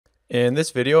In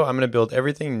this video, I'm going to build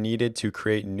everything needed to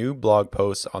create new blog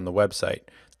posts on the website.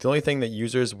 The only thing that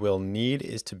users will need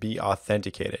is to be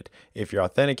authenticated. If you're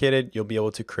authenticated, you'll be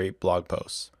able to create blog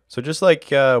posts. So just like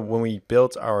when we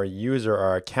built our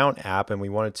account app and we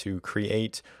wanted to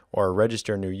create or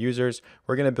register new users,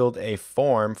 we're going to build a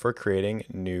form for creating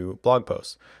new blog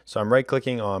posts. So I'm right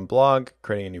clicking on blog,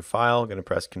 creating a new file, I'm going to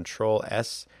press Control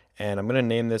S, and I'm going to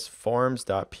name this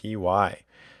forms.py.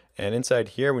 And inside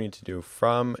here, we need to do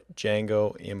from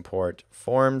Django import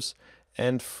forms,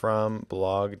 and from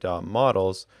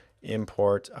blog.models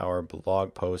import our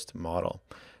blog post model.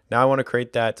 Now I want to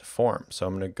create that form. So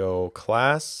I'm going to go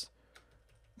class.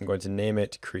 I'm going to name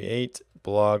it create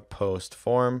blog post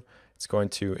form. It's going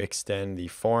to extend the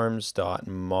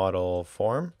forms.model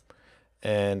form.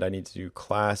 And I need to do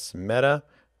class meta,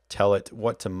 tell it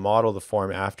what to model the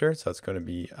form after. So it's going to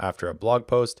be after a blog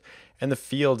post. And the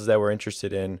fields that we're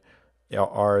interested in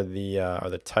are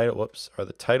the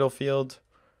title field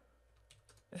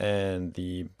and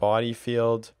the body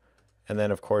field, and then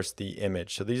of course the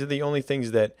image. So these are the only things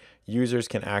that users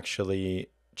can actually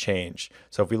change.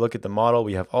 So if we look at the model,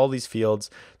 we have all these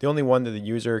fields. The only one that the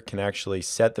user can actually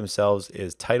set themselves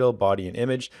is title, body, and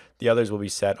image. The others will be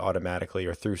set automatically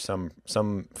or through some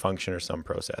function or some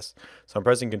process. So I'm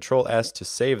pressing Control S to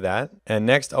save that. And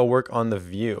next I'll work on the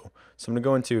view. So I'm going to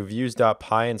go into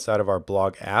views.py inside of our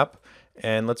blog app,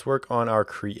 and let's work on our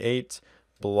create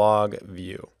blog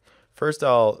view. First,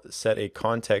 I'll set a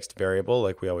context variable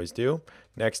like we always do.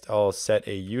 Next, I'll set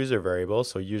a user variable,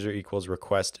 so user equals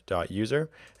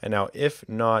request.user. And now if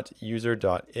not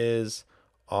user.is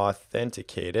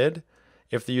authenticated,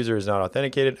 if the user is not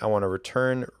authenticated, I want to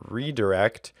return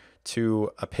redirect to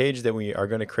a page that we are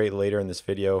going to create later in this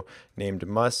video named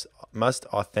must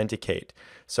authenticate.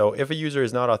 So if a user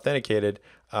is not authenticated,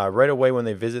 right away when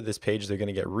they visit this page, they're going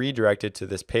to get redirected to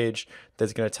this page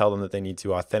that's going to tell them that they need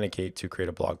to authenticate to create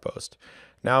a blog post.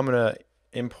 Now I'm going to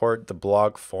import the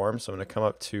blog form. So I'm going to come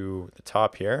up to the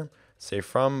top here, say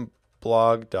from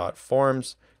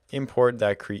blog.forms, import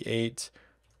that create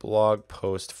blog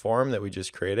post form that we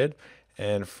just created,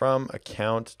 and from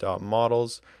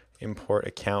account.models, import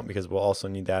account, because we'll also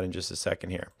need that in just a second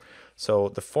here. So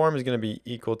the form is going to be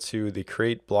equal to the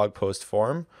create blog post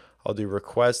form. I'll do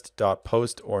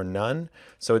request.post or none.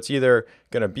 So it's either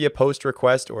going to be a post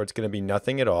request or it's going to be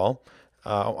nothing at all.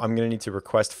 I'm going to need to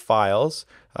request files.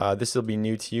 This will be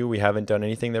new to you. We haven't done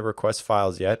anything that requests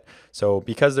files yet. So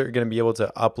because they're going to be able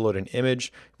to upload an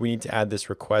image, we need to add this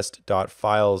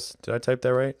request.files. Did I type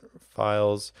that right?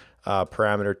 Files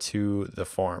parameter to the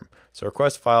form. So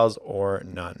request files or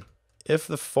none. If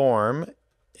the form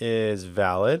is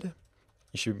valid,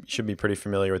 you should be pretty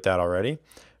familiar with that already.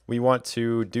 We want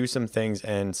to do some things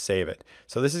and save it.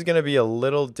 So this is going to be a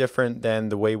little different than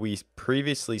the way we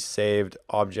previously saved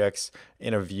objects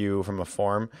in a view from a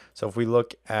form. So if we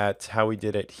look at how we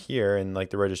did it here in like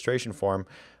the registration form,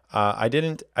 I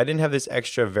didn't have this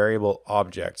extra variable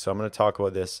object. So I'm going to talk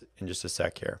about this in just a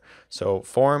sec here. So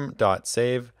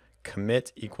form.save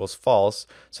commit equals false.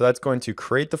 So that's going to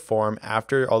create the form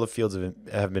after all the fields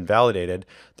have been validated.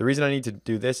 The reason I need to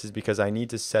do this is because I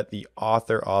need to set the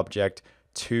author object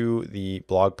to the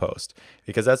blog post,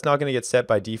 because that's not going to get set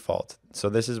by default. So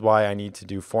this is why I need to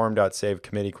do form.save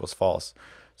commit equals false.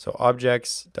 So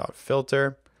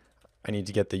objects.filter, I need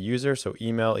to get the user. So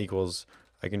email equals,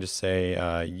 I can just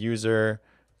say user.email,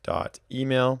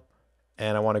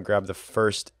 and I want to grab the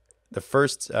first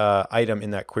item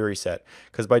in that query set,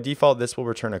 because by default this will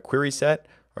return a query set,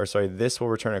 or sorry, this will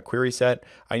return a query set.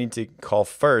 I need to call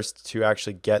first to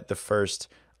actually get the first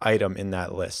item in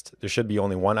that list. There should be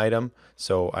only one item,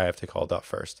 so I have to call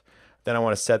 .first. Then I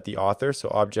want to set the author, so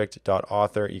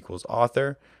object.author equals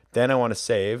author. Then I want to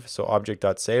save, so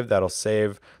object.save, that'll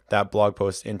save that blog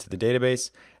post into the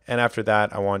database. And after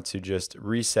that, I want to just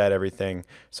reset everything.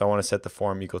 So I want to set the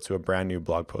form equal to a brand new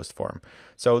blog post form.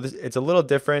 So it's a little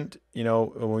different. You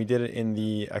know, when we did it in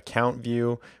the account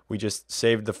view, we just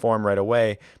saved the form right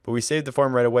away. But we saved the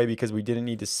form right away because we didn't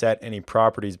need to set any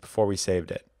properties before we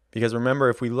saved it. Because remember,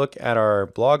 if we look at our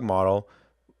blog model,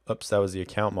 oops, that was the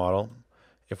account model.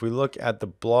 If we look at the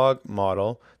blog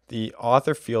model, the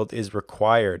author field is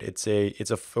required. It's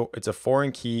a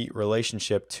foreign key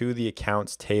relationship to the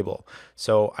accounts table.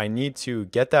 So I need to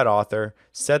get that author,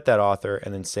 set that author,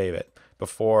 and then save it.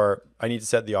 I need to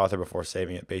set the author before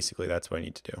saving it. Basically, that's what I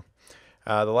need to do.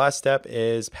 The last step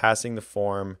is passing the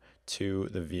form to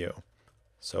the view.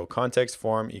 So context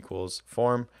form equals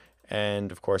form,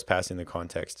 and of course passing the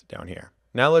context down here.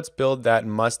 Now let's build that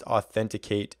must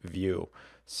authenticate view.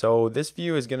 So this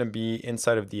view is going to be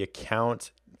inside of the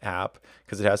account app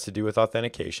because it has to do with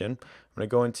authentication. I'm going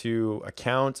to go into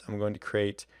account. I'm going to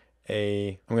create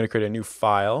a new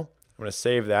file. I'm going to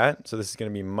save that. So this is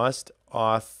going to be must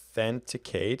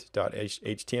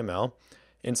authenticate.html.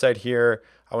 Inside here,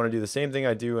 I want to do the same thing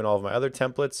I do in all of my other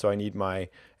templates. So I need my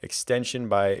extension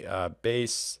by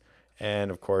base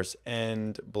and of course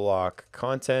end block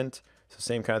content. So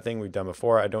same kind of thing we've done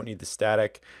before. I don't need the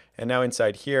static. And now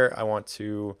inside here, I want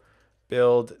to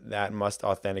build that must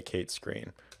authenticate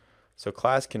screen. So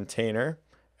class container,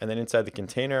 and then inside the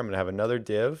container, I'm going to have another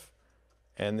div,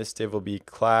 and this div will be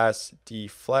class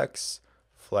dflex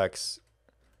flex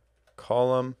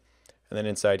column. And then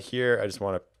inside here, I just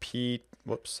want a p,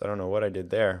 whoops, I don't know what I did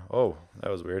there. Oh,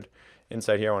 that was weird.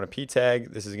 Inside here, I want a p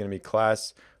tag. This is going to be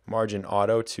class margin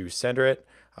auto to center it.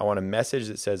 I want a message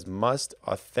that says must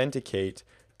authenticate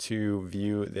to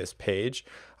view this page.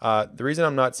 The reason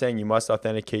I'm not saying you must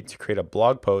authenticate to create a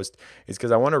blog post is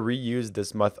because I want to reuse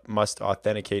this must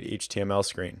authenticate HTML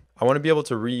screen. I want to be able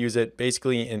to reuse it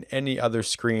basically in any other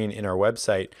screen in our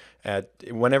website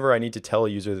whenever I need to tell a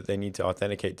user that they need to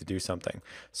authenticate to do something.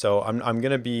 So I'm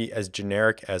going to be as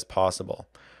generic as possible.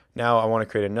 Now I want to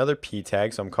create another p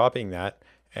tag, so I'm copying that,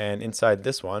 and inside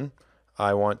this one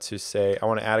I want to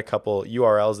add a couple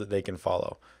URLs that they can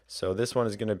follow. So this one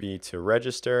is going to be to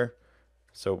register.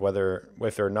 So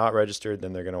if they're not registered,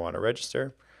 then they're going to want to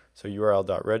register. So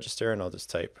url.register, and I'll just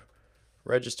type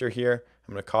register here.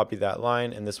 I'm going to copy that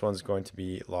line, and this one's going to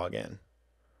be login.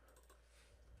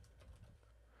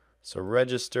 So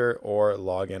register or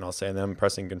login, I'll say, and then I'm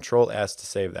pressing Control S to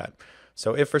save that.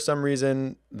 So if for some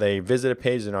reason they visit a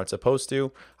page they're not supposed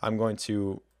to, I'm going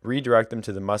to redirect them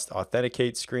to the must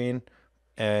authenticate screen.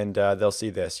 And they'll see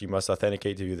this. You must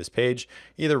authenticate to view this page,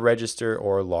 either register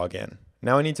or log in.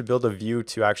 Now I need to build a view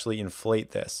to actually inflate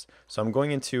this. So I'm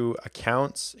going into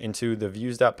accounts, into the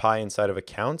views.py inside of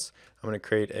accounts. I'm going to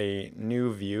create a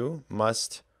new view,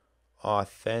 must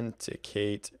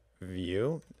authenticate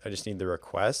view. I just need the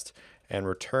request, and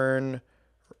return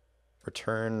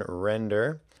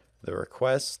render the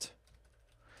request,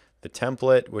 the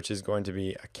template, which is going to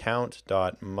be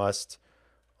account.must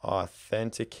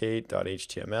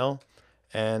authenticate.html,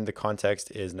 and the context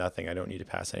is nothing. I don't need to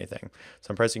pass anything. So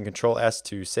I'm pressing Control S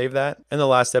to save that. And the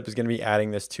last step is going to be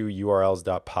adding this to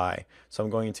urls.py. So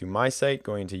I'm going into my site,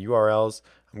 going into URLs.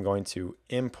 I'm going to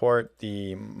import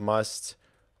the must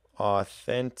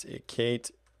authenticate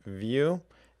view,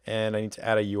 and I need to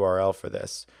add a URL for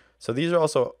this. So these are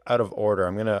also out of order.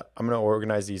 I'm gonna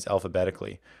organize these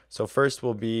alphabetically. So first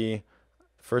will be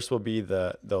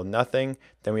the nothing,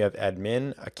 then we have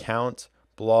admin, account,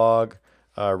 blog,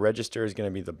 register is going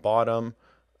to be the bottom,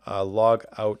 log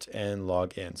out and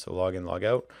log in. So log in, log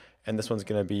out. And this one's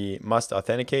going to be must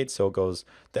authenticate. So it goes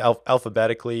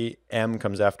alphabetically, M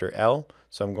comes after L.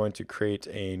 So I'm going to create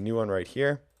a new one right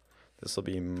here. This will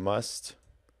be must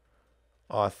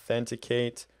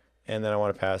authenticate. And then I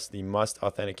want to pass the must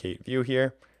authenticate view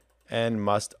here, and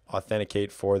must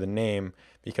authenticate for the name,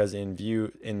 because in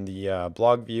the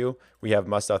blog view we have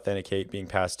must authenticate being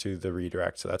passed to the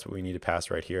redirect. So that's what we need to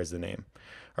pass right here as the name.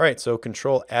 All right, so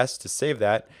Control S to save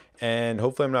that, and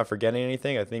hopefully I'm not forgetting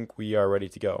anything. I think we are ready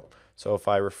to go. So if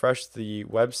I refresh the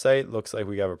website, looks like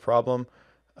we have a problem.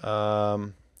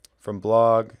 From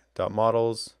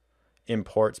blog.models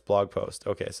imports blog post.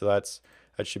 Okay, so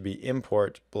that should be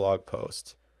import blog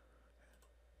post.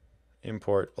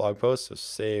 Import blog post, so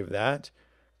save that.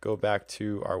 Go back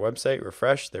to our website,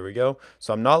 refresh, there we go.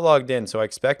 So I'm not logged in, so I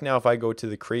expect now if I go to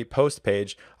the create post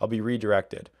page, I'll be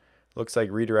redirected. Looks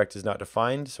like redirect is not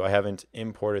defined, so I haven't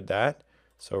imported that.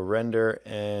 So render,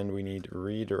 and we need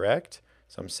redirect.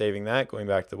 So I'm saving that, going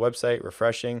back to the website,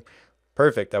 refreshing.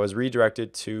 Perfect, that was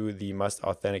redirected to the must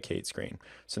authenticate screen.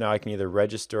 So now I can either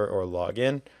register or log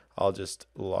in. I'll just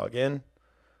log in.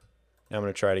 Now I'm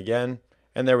going to try it again.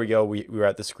 And there we go, we were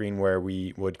at the screen where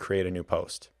we would create a new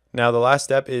post. Now the last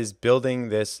step is building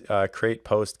this create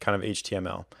post kind of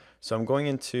HTML. So I'm going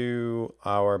into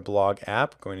our blog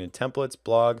app, going into templates,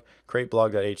 blog, create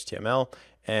blog.html,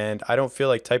 and I don't feel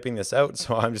like typing this out,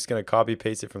 so I'm just going to copy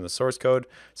paste it from the source code.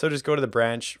 So just go to the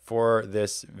branch for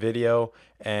this video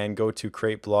and go to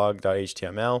create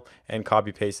blog.html and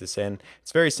copy paste this in.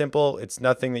 It's very simple. It's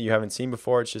nothing that you haven't seen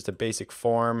before. It's just a basic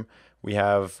form. We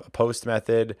have a post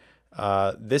method.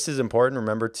 This is important.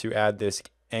 Remember to add this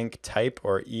enc type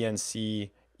or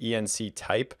enc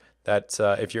type. That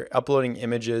if you're uploading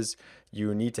images,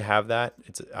 you need to have that.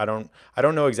 I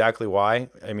don't know exactly why.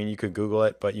 I mean, you could Google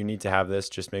it, but you need to have this.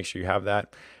 Just make sure you have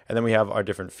that. And then we have our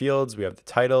different fields. We have the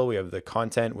title, we have the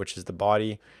content, which is the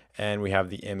body, and we have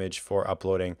the image for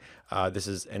uploading.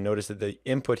 And notice that the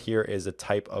input here is a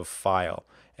type of file.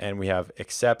 and we have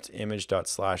accept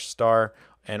image./star,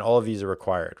 and all of these are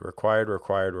required.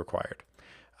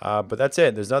 But that's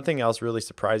it. There's nothing else really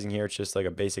surprising here. It's just like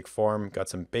a basic form, got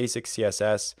some basic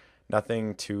CSS,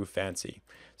 nothing too fancy.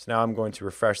 So now I'm going to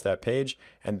refresh that page,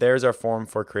 and there's our form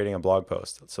for creating a blog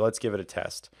post. So let's give it a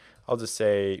test. I'll just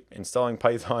say installing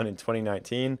Python in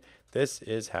 2019. This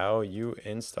is how you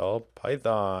install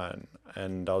Python.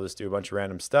 And I'll just do a bunch of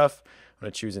random stuff. I'm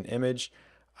going to choose an image.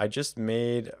 I just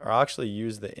made, or I'll actually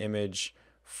use the image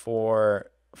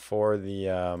for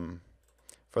the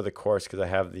course, because I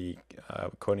have the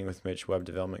Coding with Mitch web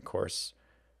development course.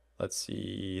 Let's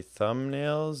see,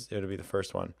 thumbnails. It'll be the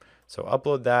first one. So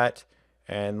upload that,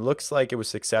 and looks like it was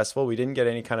successful. We didn't get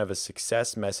any kind of a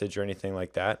success message or anything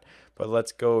like that. But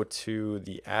let's go to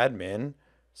the admin.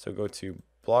 So go to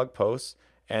blog posts,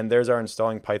 and there's our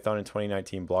installing Python in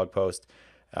 2019 blog post.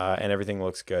 And everything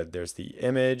looks good. There's the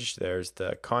image, there's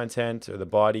the content or the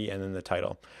body, and then the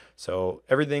title. So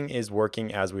everything is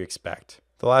working as we expect.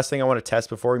 The last thing I want to test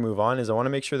before we move on is I want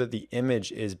to make sure that the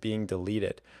image is being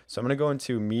deleted. So I'm going to go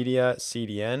into Media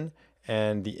CDN,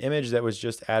 and the image that was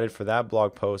just added for that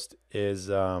blog post is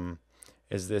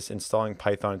this installing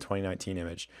Python in 2019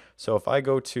 image. So if I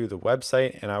go to the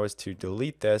website and I was to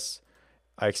delete this,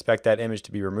 I expect that image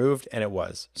to be removed, and it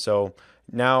was. So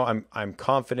now I'm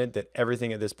confident that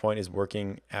everything at this point is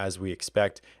working as we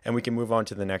expect, and we can move on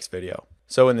to the next video.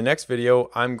 So in the next video,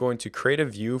 I'm going to create a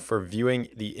view for viewing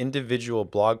the individual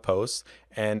blog posts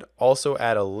and also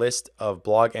add a list of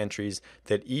blog entries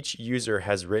that each user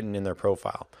has written in their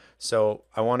profile. So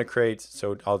I want to create,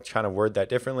 so I'll kind of word that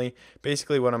differently.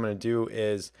 Basically what I'm going to do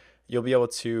is you'll be able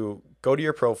to go to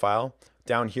your profile.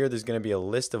 Down here, there's going to be a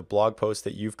list of blog posts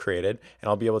that you've created, and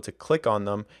I'll be able to click on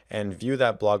them and view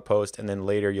that blog post, and then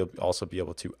later you'll also be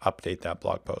able to update that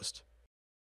blog post.